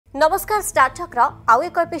नमस्कार स्टार्टअप आउ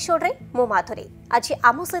एक एपिसोड रे मो माधुरी आज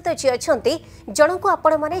आम सहित जी अच्छा जन को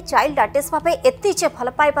आपण मैंने चाइल्ड आर्टिस्ट भाव एति जे भल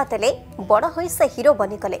पाइबा देले बड़ होई से हीरो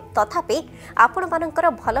बनिगले तथापि आपण मानकर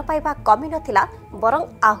भल पाइबा कमी नथिला बरं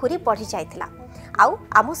आहुरी बढ़ी जाइथिला आउ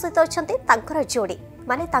आम सहित अच्छे तांकर जोड़ी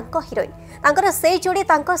माने तांको हिरोइन तांकर से जोड़ी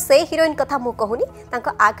तांको से हिरोइन कथा मु कहूनी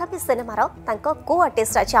तांको आगामी सिनेमार तांको को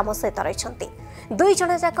आर्टिस्ट आज आम सहित रहिसंती दुई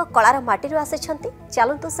जण जाक कलार माटी आसिछंती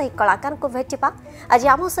चलतु सही कलाकार को भेटिबा आज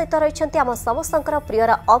आम सहित रहिसंती आम समस्तंकर प्रियर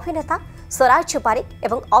अभिनेता स्वराज बारिक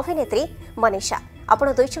एवं अभिनेत्री मनीषा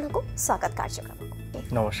आपण दुई जण को स्वागत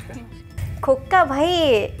कार्यक्रम नमस्कार। खोका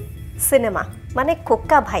भाई सिनेमा माने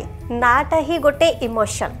खोका भाई नाटा ही गोटे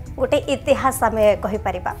इमोशन गोटे इतिहास आम कहि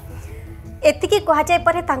परिबा एतिकी कह जाय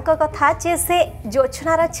परे तांको कथा जे से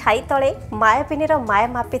जोछनार छाई तळे मायापिनीर माया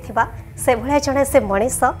मापी थिबा से भळे जणे से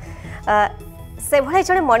मनीष से भळे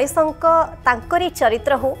जणे मनीषंक तांकरी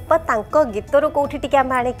चरित्र हो बा तांको गीतरो कोठी टिके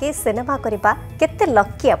आम आने के सिनेमा करबा केते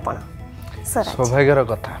लकी आपण सौभाग्यर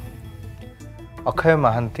कथा अक्षय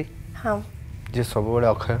महांती हां जे सब बळे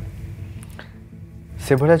अक्षय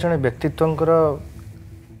से भळे जणे व्यक्तित्वंकर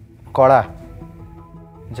कला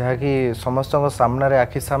जहाँकि समस्त सामने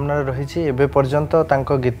आखि सामने रही एबे पर्यंत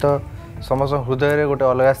तांको गीत समस्त हृदय रे गोटे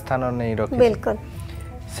अलग स्थान नहीं रखी बिल्कुल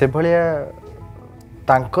से भलिया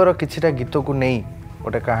तांकर किछिटा गीत को नहीं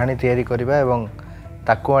गोटे कहानी तैयारी करबा एवं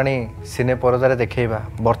ताको आनी सिने परदारे देखैबा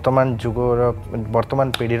वर्तमान जुगर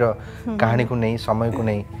वर्तमान पीढ़ीर कहानी को नहीं समय को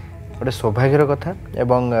नहीं गोटे सौभाग्यर कथा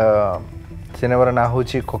एवं सिनेमार ना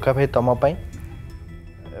होची खोका भाई तम पाई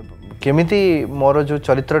केमिति मोर जो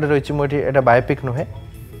चरित्र रही मुझे एटा बायोपिक नुहे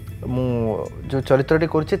मु जो चरित्रटी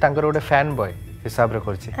करछि तांकर गोटे फैन बॉय हिसाब रे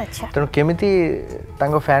करछि तेणु केमिति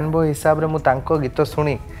तांको फैन बॉय हिसाब रे मु तांको गीत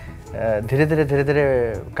सुनी धीरे धीरे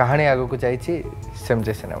कहानी आगो को जाइछि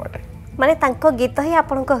सेमजे सिनेमाटे माने तांको गीत ही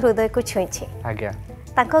आपनको हृदय को छुईछि आज्ञा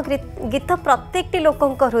तांको गीत प्रत्येकटी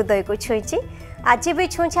लोकंको हृदय को छुईछि आज भी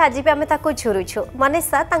छुईछि आज भी आमे ताको झुरुछु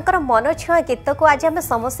मनीषा तांकर मन छुआ गीत को आज आमे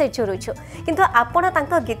समस्ते झुरुछु किंतु आपण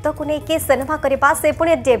तांको गीत को नै के सिनेमा करबा से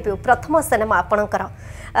पुणे डेब्यू प्रथम सिनेमा आपणकर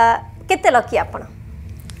केते लकी आपण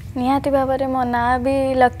निहाती भाव में मो ना भी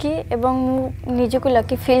लकी एवं निजको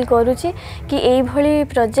लकी फील करुच्ची कि यही भली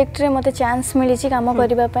प्रोजेक्ट रे मते चांस मिली काम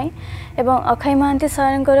करने एवं अक्षय महांती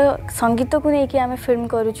सर संगीत को लेकिन आम फिल्म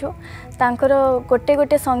करुचु तांकर गोटे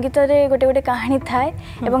गोटे संगीत रे गोटे गोटे कहानी थाए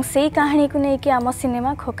एवं से कहानी को लेकिन आम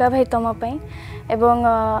सिनेमा खोका भाई तम पाई एवं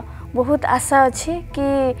बहुत आशा अच्छी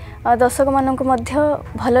कि दर्शक मानक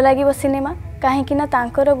भल लगे सिनेमा कहीं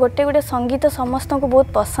तांकर गोटे गोटे संगीत समस्त को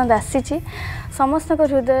बहुत पसंद आसी समस्त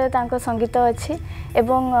हृदय तांकर संगीत अच्छी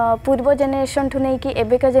एवं पूर्व जेनेरेशन ठू नहीं कि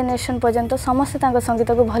एबेका जेनेरेशन पर्यंत समस्त तांकर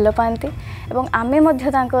संगीत को भल पाती एवं आमे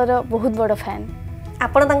मध्य तांकर बहुत बड़ फैन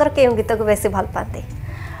आपण तांकर केउ गीत को बेसी भल पाते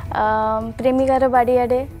प्रेमिकार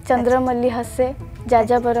बाड़ीआडे चंद्रमल्ली हसे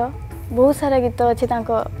जाजापर बहुत सारा गीत अच्छी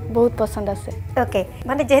बहुत पसंद आसे ओके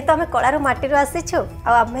माने जेहेतु आमे कलार माटी आसीछु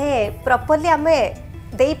आमे प्रॉपर्ली आमे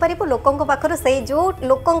देई परिबो लोकंक पाखर से जो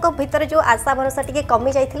लोकंक भीतर जो आशा भरोसा टिके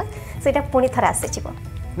कमी जाइथिला सेटा पुनी थरा आसीचिबो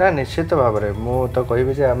ना निश्चित भाव में मु तो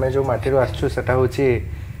कहबे जे आमे जो माटी आछू सेटा होची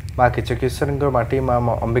माँ किचकेश्वरंकर माटी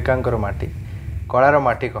माँ अंबिकांकर माटी कलार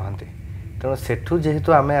माटी कहंती तेणु सेठू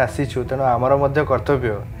जेहेतु आमे आसीछु तेणु आमर मध्य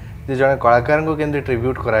कर्तव्य जे जने कलाकार को केंद्र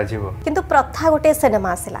ट्रिब्यूट करा जिवो किंतु प्रथा गोटे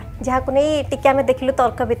सिनेमा आसिला जहा को नै टिके आमे देखिलु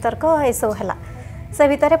तर्क वितर्क एसो हला से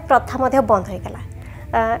भितर प्रथा मध्य बंद हो गेला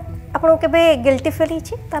आपन केबे गिल्टी फील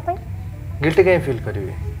हिची तापय गिल्टी कहीं फील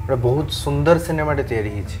करिवे गोटे बहुत सुंदर सिनेमा तैयारी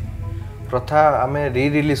हिची प्रथा आमे री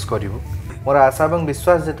रिलीज करिवो मोर आशा एवं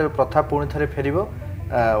विश्वास जेते प्रथा पुणी थरे फेरिबो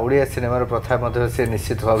ओडिया सिनेमार प्रथा मध्य से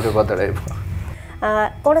निश्चित भाव में बदलाइबो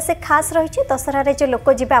कौन से खास रही दशहरा रे जो लोक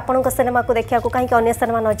जी आपण सिनेमा को देखा कहीं अन्य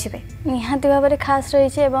सिनेमा न जीवे निहाती भाव में खास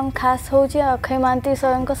रही एवं खास हूँ अक्षय महांती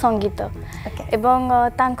सर संगीत एवं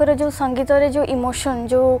तांकर जो संगीत रे जो इमोशन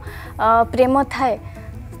जो प्रेम थाए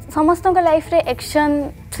समस्त लाइफ रे एक्शन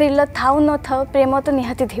थ्रिलर थाउ न था प्रेम तो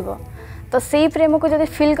निहाती थिबो तो से प्रेम को जब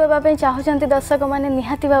फिल करने चाहते दर्शक मैंने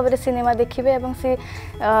निहाती भाव में सिनेमा देखिए और से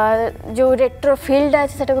जो रेट्रो फील्ड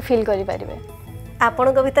अच्छे से फिल करें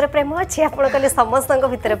आपण भीतर प्रेम अच्छी आप समस्त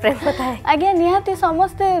भीतर प्रेम थाए आज्ञा निहाती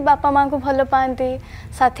समस्ते बापा माँ को भल पाती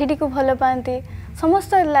साथीटी को भल पाती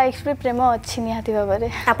समस्त लाइफ रे प्रेम अच्छी निहाती भाव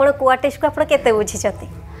में आपण को आर्टिस्ट को आप केते बुझी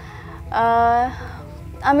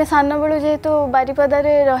आमे सान बेलू जेहेतु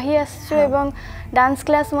बारिपदारे रही आसु एवं डांस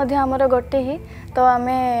क्लास मध्य आमर गोटे ही तो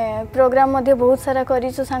आमे प्रोग्राम मध्य बहुत सारा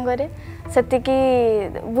करिछु सांगरे सेतिकी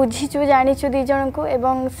बुझीचु जानिचु दी जन को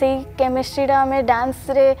एवं से केमिस्ट्रीटा आमे डांस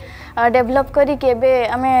रे डेवलप करी के बे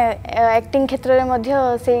आमे एक्टिंग क्षेत्र रे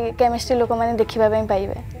मध्य से केमिस्ट्री लोक माने देखिबा पई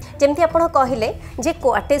पाइबे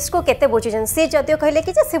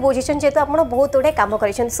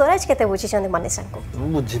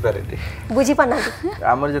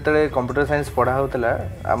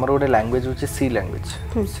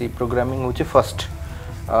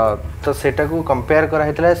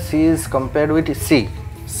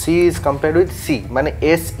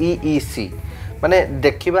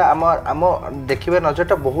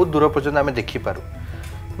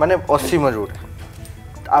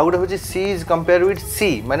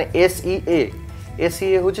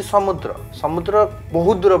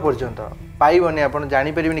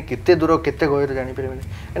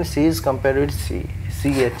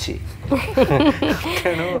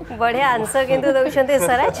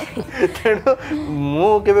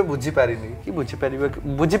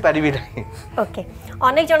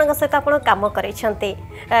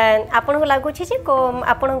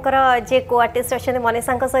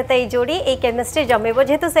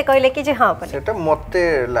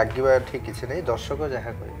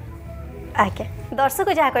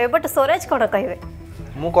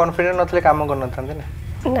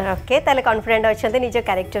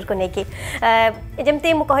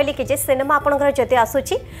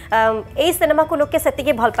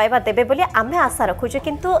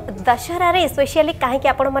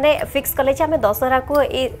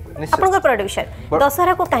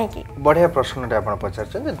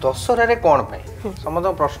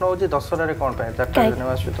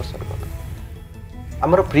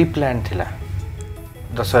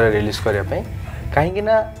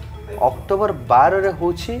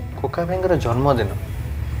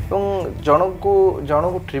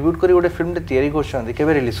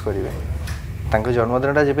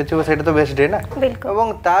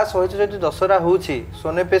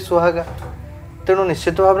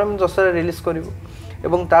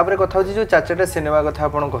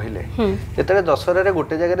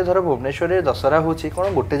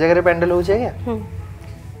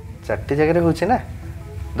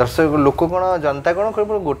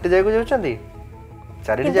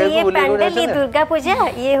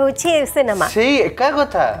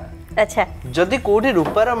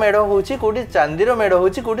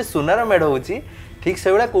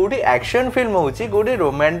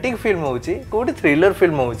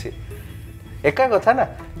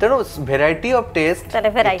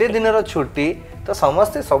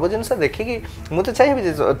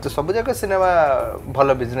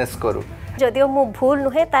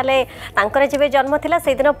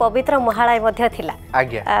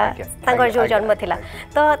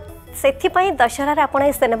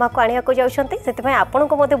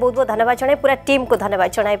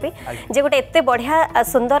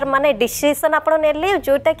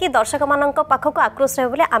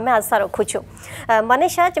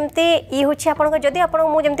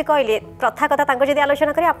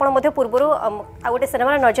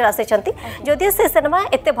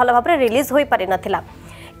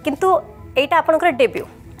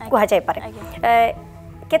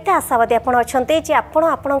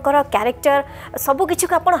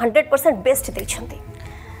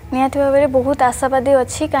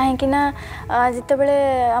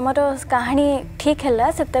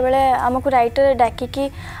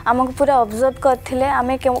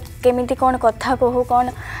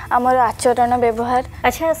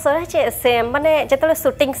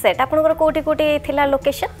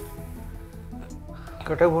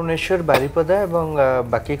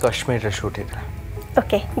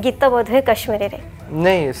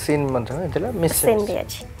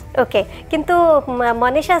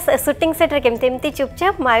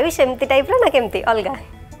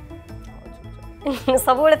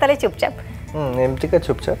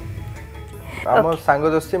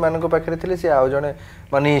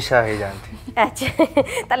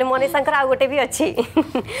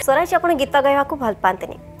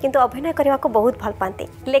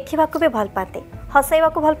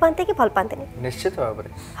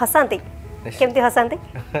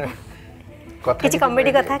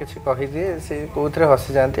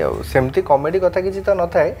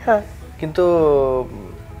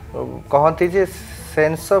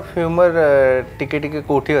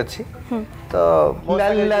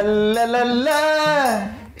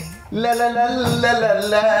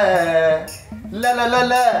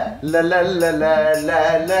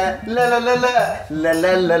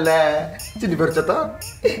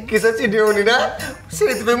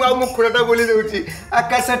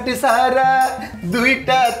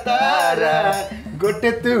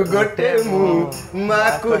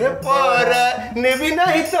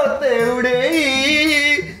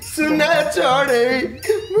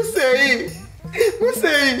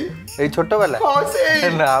ए छोटो वाला हां से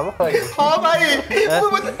ना भाई हां भाई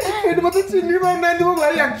मते चिन्नी मार नै दो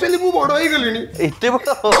भाई एक्चुअली मु बड़ होई गेलिनी एते बड़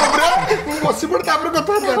हमरा मु बसी पड़ तापर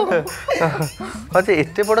कथा हां जे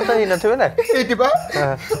एते बड़ तो ही नथबे ना एटी बा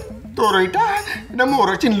तोर एटा ना मोर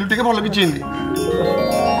चिन्नी टिके भलो कि चिन्नी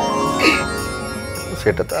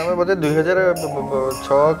सेटा तो हमें बोले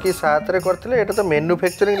 2006 कि 7 रे करथिले एटा तो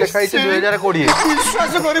मैन्युफैक्चरिंग लिखा है 2020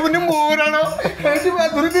 विश्वास करबनी मोराण एटी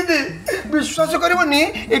माधुरी दीदी विश्वास करबनी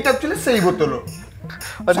एटा एक्चुअली सही बोतल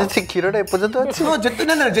अच्छा से खीरटा एपर्यंत अछि हां जते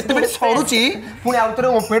ना जते बेटे सरुची पुनी आउतरे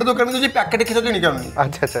ओपेड दुकान जे पैकेट खीर किनि करनी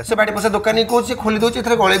अच्छा अच्छा से बाटी पसा दुकानी को से खोली दोची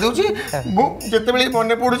एथरे गळे दोची जते बेले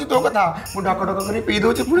मने पडुची तो कथा मु ढक ढक करी पी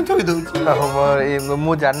दोची पुनी थोई दोची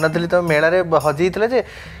मु जान नथली तो मेला रे हजितले जे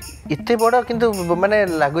इते बड़ किंतु माने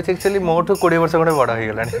लागुच एक्चुअली मोठू 20 वर्ष गुणे बड़ होई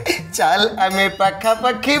गेलानी चल आमे पाखा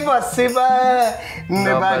पाखी बसिबा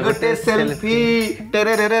नेबा गोटे सेल्फी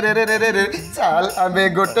टेरे रे रे रे रे रे चल आमे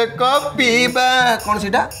गोटे कप पीबा कोन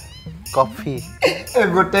सीटा कॉफी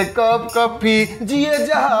गोटे कप कॉफी जिए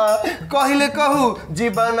जहा कहले कहू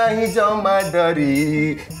जीवा नहीं जमा डरी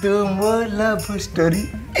तुम लव स्टोरी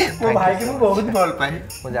मो भाई के बहुत भल पाए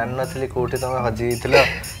मु जान नथली कोठी तमे हजि थिलो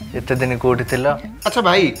एते दिन कोठी थिलो अच्छा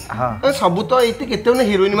भाई हां सब तो एते केते ने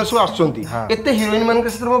हीरोइन मार सब आछंती एते हीरोइन मान के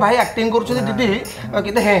साथ मो भाई एक्टिंग करछथि दीदी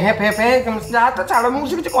केते हे हे फे फे जा तो छाड़ मु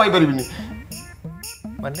कुछ कहि परबिनी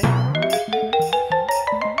माने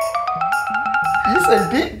ये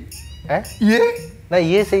सेल्फी ये ना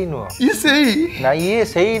ये सही नो ये सही ना ये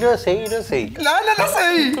सही सही ना ना ना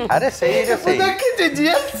सही अरे सही सही देखि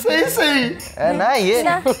जीजिए सही ना ये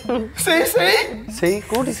सही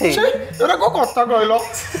कोठी सही तोरा को कथा कहलो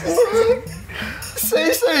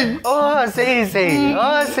सही ओ सही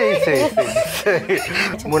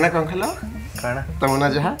मोना कौन खेलो काना तमना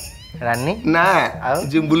जहा रानी ना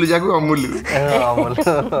जुम्बुलु जागु अमूलु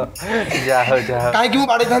जाओ काहे कि मु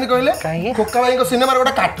बाडे थानी कहले खोका भाई को सिनेमा रे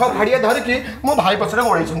गोटा काठ फाड़िया धरि कि मो भाई पछरे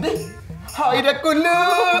गळै छथि हाय रे कुल्लू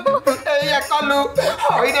एया कलू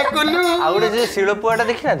हाय रे कुल्लू आउडे जे शिळपुआटा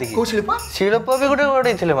देखि ना देखि को शिल्पा शिळपुआ भी गोटे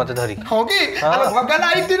गोटे थिले मते धरि हो कि अरे भगवान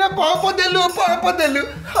आई दिन पंप देलु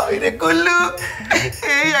हाय रे कुल्लू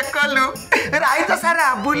एया कलू राई तो सारा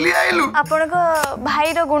बुली आइलु आपण को भाई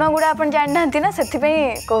रो गुण गुडा आपण जान नांती ना सेथि पई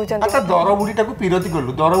कहउचन अच्छा दरबुडी टाकू पिरती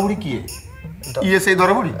गलु दरबुडी किए ये से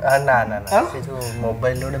दरबुडी ना ना ना से जो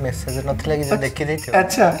मोबाइल रे मेसेज नथिला कि जे देखि दैथियो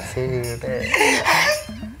अच्छा से गोटे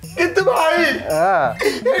इतु भाई हां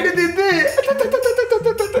एडी दीदी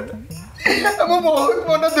मो बहुत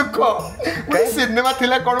मन दुख मो सिनेमा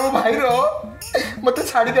थिला कोन मो भाई रो मते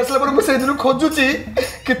छाड़ी आसला पर मु से दिन खोजुची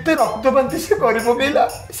किते रक्तबांती से करि पकेला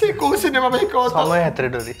से को सिनेमा भाई को समय हातरे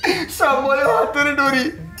डोरी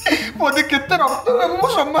मोदे किते रक्त मु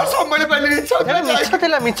समय पाली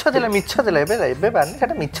मिछ थिला एबे बानी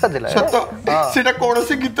सेटा मिछ थिला सत सेटा कोन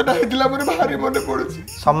से गीतटा हेतिला मोर भारी मन पडुची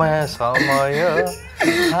समय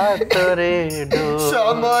हातरे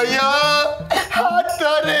डोरी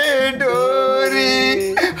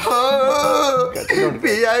हो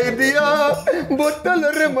पियाई दिया बोतल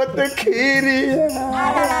रे मत खीरी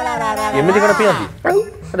एमिति कोन पियंती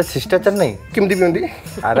अरे शिष्टाचार नहीं केमती पियंती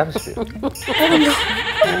आराम से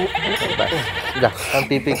जा हम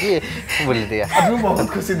पी की बोल दिया अब बहुत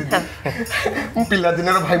खुशी दीदी मु पिला दिन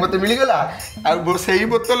भाई मते मिली गला आ सेही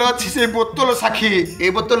बोतल अछि से बोतल साखी ए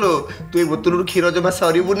बोतल तू ए बोतल रु खीर जबा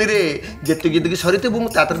सरीबुनी रे जेते की सरीते मु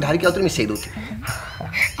तातर ढारी के आउतर मिसई दोती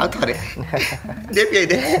आ थारे दे पिए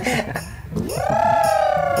दे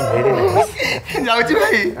जाउची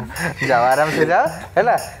भाई जाओ आराम से जाओ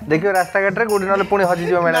हैला देखियो रास्ता घाट रे गुडी नले पुणी हजि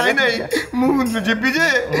जियो मेला नहीं मु जिबी जे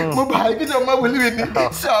मो भाई के जम्मा भूलिबेनी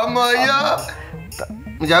समय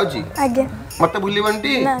मु जाउची आगे मते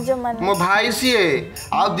भूलिबंती ना जम्मा मो भाई सिए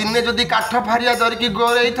आ दिने जदी काठ फारिया धर की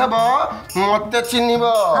गोरेई थबो मते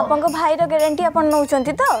चिन्हिबो आपन को भाई रो गारंटी आपन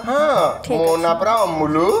नउचंती तो हां मो ना पर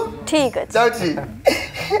अमूलु ठीक अछि जाउची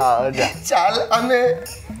हां जा चल हमें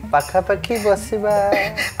पाखा पाखी बसिबा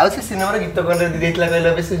आ से सिनेमा रे गीत कोन रे देतला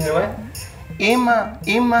कहला बे सिनेमा एमा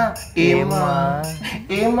एमा एमा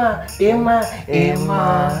एमा एमा एमा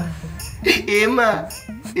एमा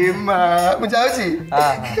एमा मु जाउची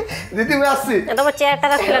हां दीदी मैं आसी तो वो चेयरटा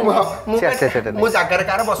रखला मु जाकर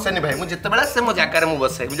कार बसनी भाई मु जत्ते बेला से मु जाकर मु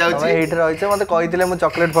बसे जाउची एठ रहिছে मते कहितले मु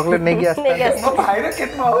चॉकलेट फॉकलेट नै कि आस्ता मो भाई रे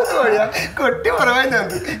केत बहुत बढ़िया कोट्टी परवाई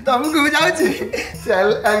नंदु तुमको जाउची चल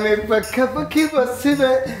हमें पक्का पक्की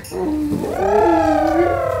बसिबे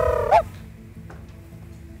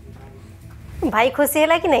भाई खुशी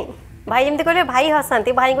है कि नहीं भाई जमती कहले भाई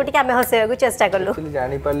हसंती भाई को टिके आमे हसेबा चेष्टा करलु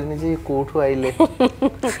जानि पालिनी जे कोठु आइले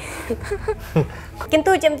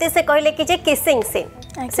किंतु जमती से कहले कि जे किसिंग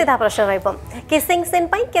सीन सीधा प्रश्न रहइबो किसिंग सीन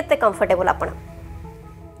पई केते कंफर्टेबल आपण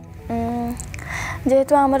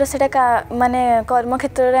जेहेतु आमर सेटा माने कर्म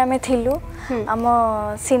क्षेत्र रे आमे थिलु आम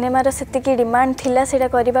सिनेमार सेतिकी डिमांड थिला सेटा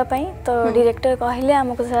करिबा पई तो डायरेक्टर कहले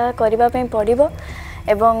हमको सेटा करिबा पई पड़िबो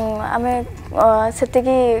एवं आमे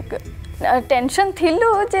सेतिकी टेंशन थिलु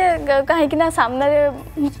जे कहीं कि ना सामने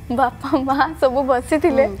बापा माँ सब बसी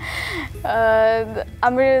थिले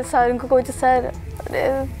आमे सर को कहू सर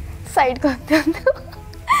साइड कर दियंतु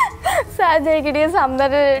सार जाइए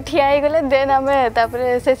सामने ठिया हो गले देन आम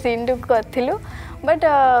से सीन टू करूँ बट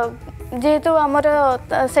जेहेतु आमर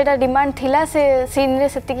सेटा डिमांड थिला से सीन रे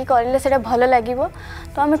सेतिकी करले सेटा भल लागिवो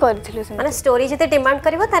तो आमे करथिलु माने स्टोरी जते डिमांड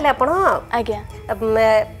करबो ताले आपण आज्ञा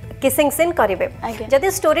किसिंग सीन करिवे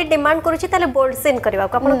जदि स्टोरी डिमांड करूची ताले बोल्ड सीन करबा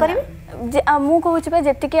को आपण करिवे मु कहूची बा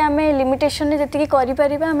जतिकी आमे लिमिटेशन ने जतिकी करि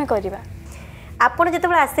परिबा आमे करबा आपण जते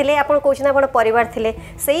बळे आसिले आपण कहूची ना आपण परिवार थिले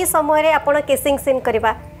सेही समय रे आपण किसिंग सीन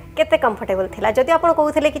करबा केते कंफर्टेबल थिला जदि आपण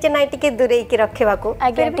कहउथिले कि नाइ टिके दूरे की रखेबा को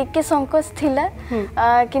आगे टिके संकोच थिला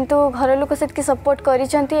किंतु घर लोक सेतकी सपोर्ट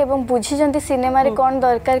करिसंती एवं बुझिसंती सिनेमा रे कोन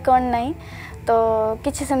दरकार कोन नाही तो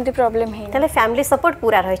किछि सेमती प्रॉब्लम हे तले फैमिली सपोर्ट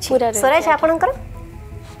पूरा रहै छी स्वराज आपनकर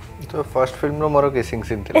तो फर्स्ट फिल्म रो मोर किसिंग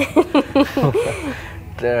सीन थिला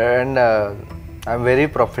and I am very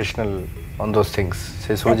professional on those things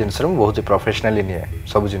से सब जिंस रो बहुत ही प्रोफेशनली निए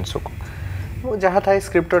सब जिंस को मो जहाँ था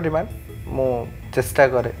स्क्रिप्ट डिमांड मु चेष्टा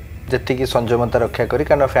करे जति संयमता रक्षा करी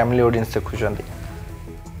कारण फैमिली ऑडियंस देखुचंती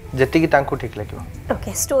जति तांको ठीक लागिवो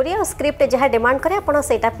ओके स्टोरी और स्क्रिप्ट जहाँ डिमांड करे आपण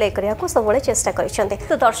सेटा प्ले करिया को सब चेष्टा करिसंते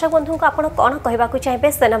तो दर्शक बंधु को आपण कोन कहबा को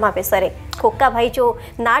चाहबे सिनेमा विषय खोका भाई जो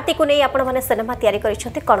नाटी को नै आपण माने सिनेमा तयारी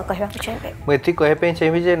करिसंते कोन कहबा को चाहबे मु एति कहे पे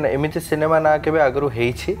चाहबी जे एमिति सिनेमा ना केबे आगरु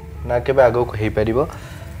हेइछि ना केबे आगो को हेइ परिबो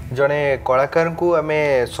जने कलाकार को आमे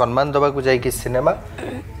सम्मान दबा को जाई कि सिनेमा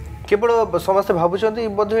केवल समस्त भावुंट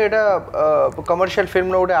बोध यहाँ कमर्शियल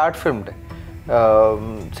फिल्म गोटे आर्ट फिल्म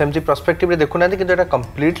सेमती पर्सपेक्टिव देखुना कि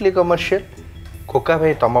कम्प्लीटली कमर्शियल खोका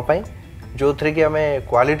भाई तम जो थे कि आम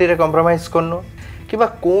क्वालिटी रे कंप्रोमाइज करनु कि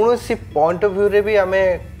कौन सी पॉइंट ऑफ व्यू रे भी आम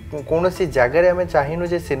कौन सी जगार आम चाहनु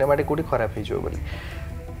जे सिनेमाटी कौटी खराब हो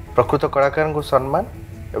प्रकृत कलाकार को सम्मान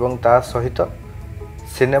एवं ता सहित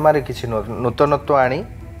सिनेमा रे किछि नूतनत्व आनी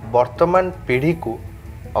वर्तमान पीढ़ी को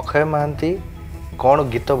अक्षय महांती कौन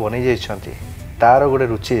गीत बनी जाइछंती तार गोटे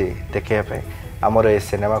रुचि देखापी आमर ए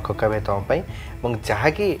सिनेमा खोका भाई तम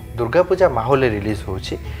जहाँकि दुर्गा पूजा माहौल रिलीज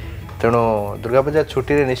होची तेणु दुर्गा पूजा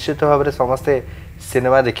छुट्टी रे निश्चित भाव में समस्ते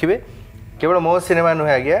सिनेमा देखिए केवल मो सिनेमा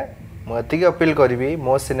नुहे आज्ञा मुझे अपील करी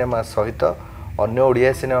मो सिनेमा सहित अन्य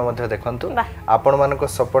ओडिया सिनेमा देखंतु आपण मानक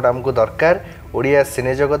सपोर्ट आमको दरकार ओडिया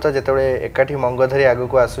सिने जगत जेतेबेले एकाठी मंग धरी आगु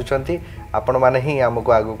को आसुचंती आपण माने ही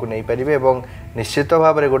आमको आगु को नहीं पारिबे एवं निश्चित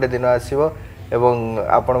भाव में गोटे दिन आसीबो एवं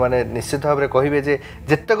आपण माने निश्चित भाव में कहिबे जे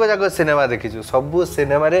जेतक जाक सिनेमा देखिछु सबु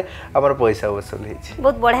सिनेमा रे हमर पैसा वसूल हिछि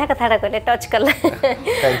बहुत बढ़िया कथाटा कहले टच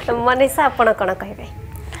करला मनीषा आपण कोन कहबे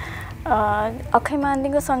अक्षय महांती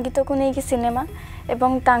को संगीत को नहीं कि सिनेमा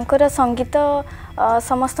एवं तांकर संगीत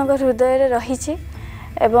समस्त हृदय रे रहिछि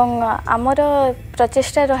एवं आमर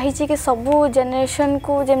प्रचेष्टा रही कि सबू जेनेरेशन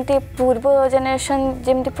को जमती पूर्व जेनेरेशन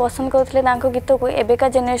जमती पसंद करते गीत को एवेका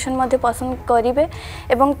जेनेरेशन मध्य पसंद करेंगे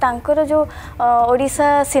एवं तांकर जो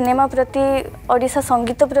ओडिशा सिनेमा प्रति ओडिशा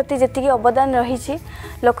संगीत प्रति जी अवदान रही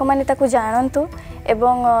लोक मैंने ताकू जानतु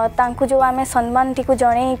एवं तांकु जो आमे सम्मान टी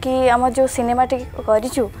जन कि आम जो सिनेमा टी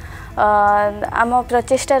करिचु आम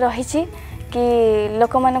प्रचेष्टा रही कि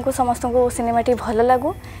लोक मानक समस्त को सिनेमा टी भल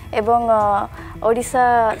लागू एवं ओडिशा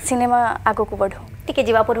सिनेमा आगो को बढ़ू टिके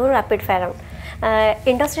जीवा पूर्व रैपिड फायर राउंड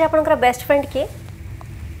इंडस्ट्री आपनकर बेस्ट फ्रेंड किए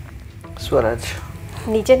स्वराज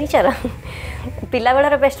निजे निचर पिला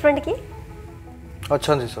बेलार बेस्ट फ्रेंड किए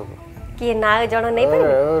अच्छी सब किए ना जण नहीं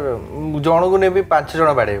पर जण को ने भी 5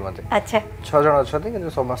 जण बाडे मते अच्छा 6 जण अछथि किंतु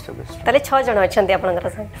समस्त बेस्ट तले 6 जण अछंती आपनकर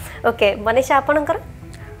संग ओके मनीषा आपनकर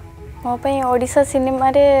मो पई ओडिशा सिनेमा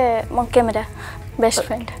रे मो कैमरा बेस्ट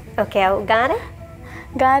फ्रेंड ओके आ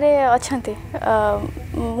गाँ रे अच्छी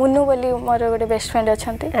मुनु बोली मोर गोटे बेस्ट फ्रेंड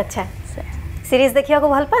अच्छा अच्छा सीरीज देखिया को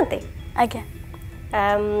भल पाते आज्ञा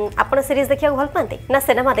आपण सीरीज देखिया को भल पाते ना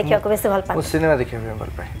सिनेमा देखिया को बेसी भल पाते सिनेमा देखिया भी भल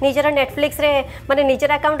पाए निजर नेटफ्लिक्स रे माने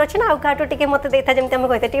निजर अकाउंट अछि ना आ काटो टिके मते देता जेमते हम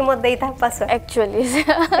कहते टिके मते देता पासवर्ड एक्चुअली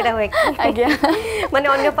एटा होय आज्ञा माने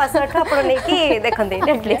अन्य पासवर्ड आपण नै कि देखंदे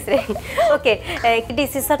नेटफ्लिक्स रे ओके एक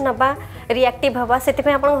डिसीजन नबा रिएक्टिव हवा सेति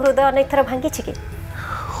पे आपण हृदय अनेक थर भांगी छि कि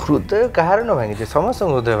हृदय कहार न भांगी समस्त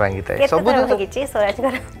हृदय भांगी थाए सब भांगी छि स्वराज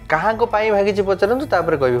कर कहाँ को पाई भांगी छि पचरंतु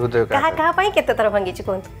तापर कहबी हृदय कहाँ कहाँ पाई केते थर भांगी छि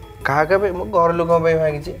कोन कहाँ का मो घर लोक पाई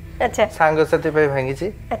भांगी छि अच्छा सांग साथी पाई भांगी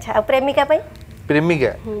छि अच्छा आ प्रेमिका पाई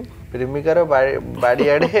प्रेमिकार बाड़ी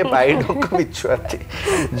आड़े बाई डोक बिछुआती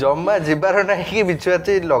जम्मा जीवार नहीं कि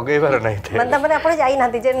बिछुआती लगेबार नहीं थे मतलब माने आपण जाई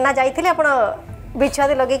नांती जे ना जाईथिले आपण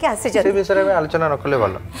बिछुआती लगे कि आसी से विषय में आलोचना न कले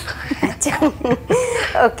भलो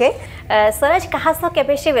अच्छा ओके स्वराज कहा सह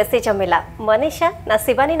केमिस्ट्री बेसी जमिला मनीषा ना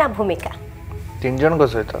शिवानी ना भूमिका 3 जन को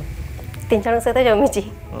सहित 3 जन सहित जमिची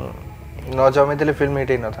न जमी देले फिल्म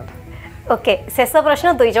हिट न था ओके शेष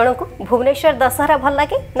प्रश्न 2 जन को भुवनेश्वर दशहरा भल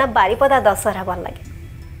लगे ना बारिपदा दशहरा भल लगे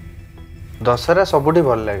दशहरा सबुठी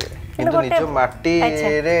भल लगे किंतु निज माटी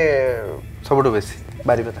रे सबुठु बेसी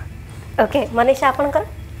बारिपदा ओके मनीषा आपनकर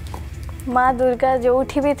माँ दुर्गा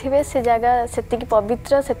जोठी भी थिबे से जगह सेति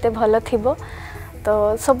पवित्र सेते भल थिबो तो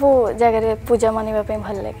सबु जगह पूजा मानिबा पे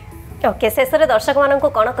भल लगे ओके शेष में दर्शक मान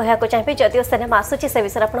कौन कहना चाहिए जदिव सिनेमा आसूँ से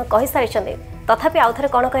विषय आप कही सारी तथापि आउ थे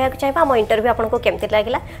कौन कहना चाहिए आम इंटरव्यू आपको केमती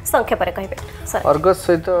लगे संक्षेप कहे अर्गस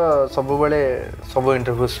सहित सब सब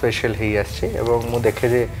इंटरव्यू स्पेशल हो देखे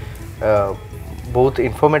जे बहुत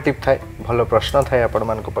इनफॉर्मेटिव थाए भल प्रश्न थाए आपण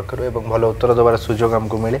मान पाखर एवं भल उत्तर देवार सुजोग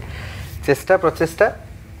आमको मिले चेष्टा प्रचेष्टा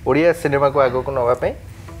ओडिया सिनेमा को आग को नापी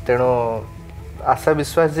तेणु आशा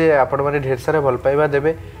विश्वास जे आपण मैंने ढेर सारा भल पाइबा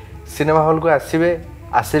देवे सिनेमा हॉल को आसबे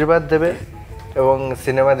आशीर्वाद देवे एवं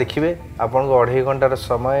सिनेमा देखिए आपण को 2.5 घंटार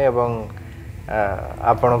समय एवं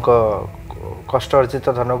आपण को कष्ट अर्जित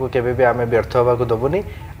धन को केबे भी आमे व्यर्थ होबा को दबुनी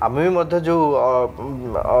आमे भी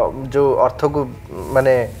जो अर्थ को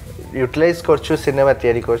माने यूटिलाइज करछु सिनेमा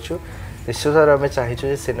तैयारी करछु निश्चित भाव आमे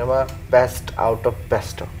चाहिछु cinema best out of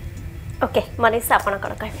best okay Manisha आपण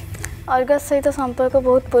कोन कहबे अर्गस सहित संपर्क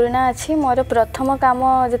बहुत पुराना अच्छी मोर प्रथम काम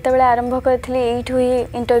जिते आरंभ करी यू ही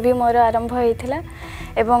इंटरव्यू मोर आरंभ होता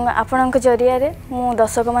एवं आपण जरिया मु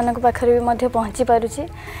दर्शक मान पाखे भी पहुँची पारुची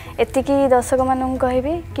एतिकी दर्शक मान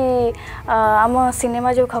कहबी कि आम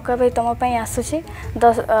सिनेमा जो खोका भाई तुम आसूसी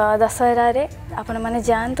दशहरा आपण मैंने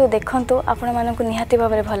जातु देखु आपण मानक निहाती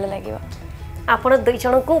भाव में भल लगे आपण 2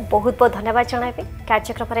 जन को बहुत बहुत धन्यवाद जनाबी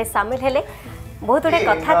कार्यक्रम में सामिल हेले बहुत गुड़े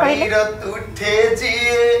कथा कहले तुठे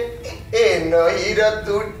जिए ए नईर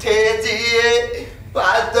तुठे जिए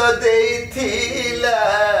पाद देइथिला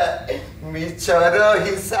मिचर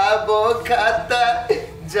हिसाब खाता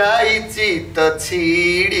जाइची तो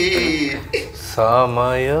छिड़ी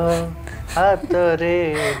समय हाथ रे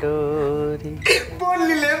डोरी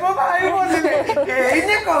बोलिले मो भाई बोलिले एही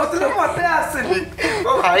ने कहतले मते आसली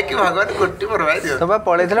मो भाई के भगवान कोटी परवाई दियो तबा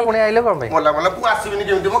पळेथला पुणी आइले कोन भाई मोला मोला पु आसीबिनी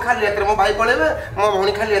केमति मो खाली यात्रा मो भाई पळेबे मो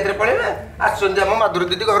भौणी खाली यात्रा पळेबे आसुन जा मो माधुरी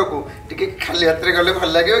दीदी घर को टिके खाली यात्रा गले भल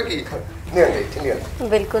लागियो कि निया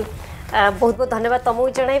बिल्कुल बहुत बहुत धन्यवाद तुमको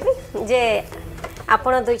जणाइबी जे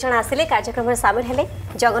आपण 2 जन आसिले कार्यक्रम में सामिल हेले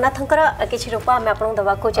जगन्नाथंकर किछि रूप आम आपन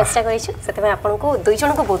दबा को चेष्टा करिछु सेते में आपन को 2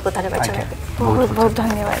 जन को बहुत बहुत धन्यवाद जणाइबी बहुत बहुत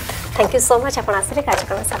धन्यवाद थैंक यू सो मच आपण आसिले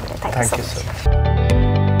कार्यक्रम में सामिल थैंक यू सो मच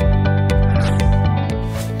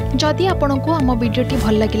जदि आपंक आम भिडी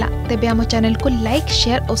भल लगा तेब आम चैनल को लाइक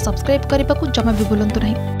शेयर और सब्सक्राइब करने को जमा भी भूलु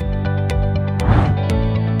नहीं।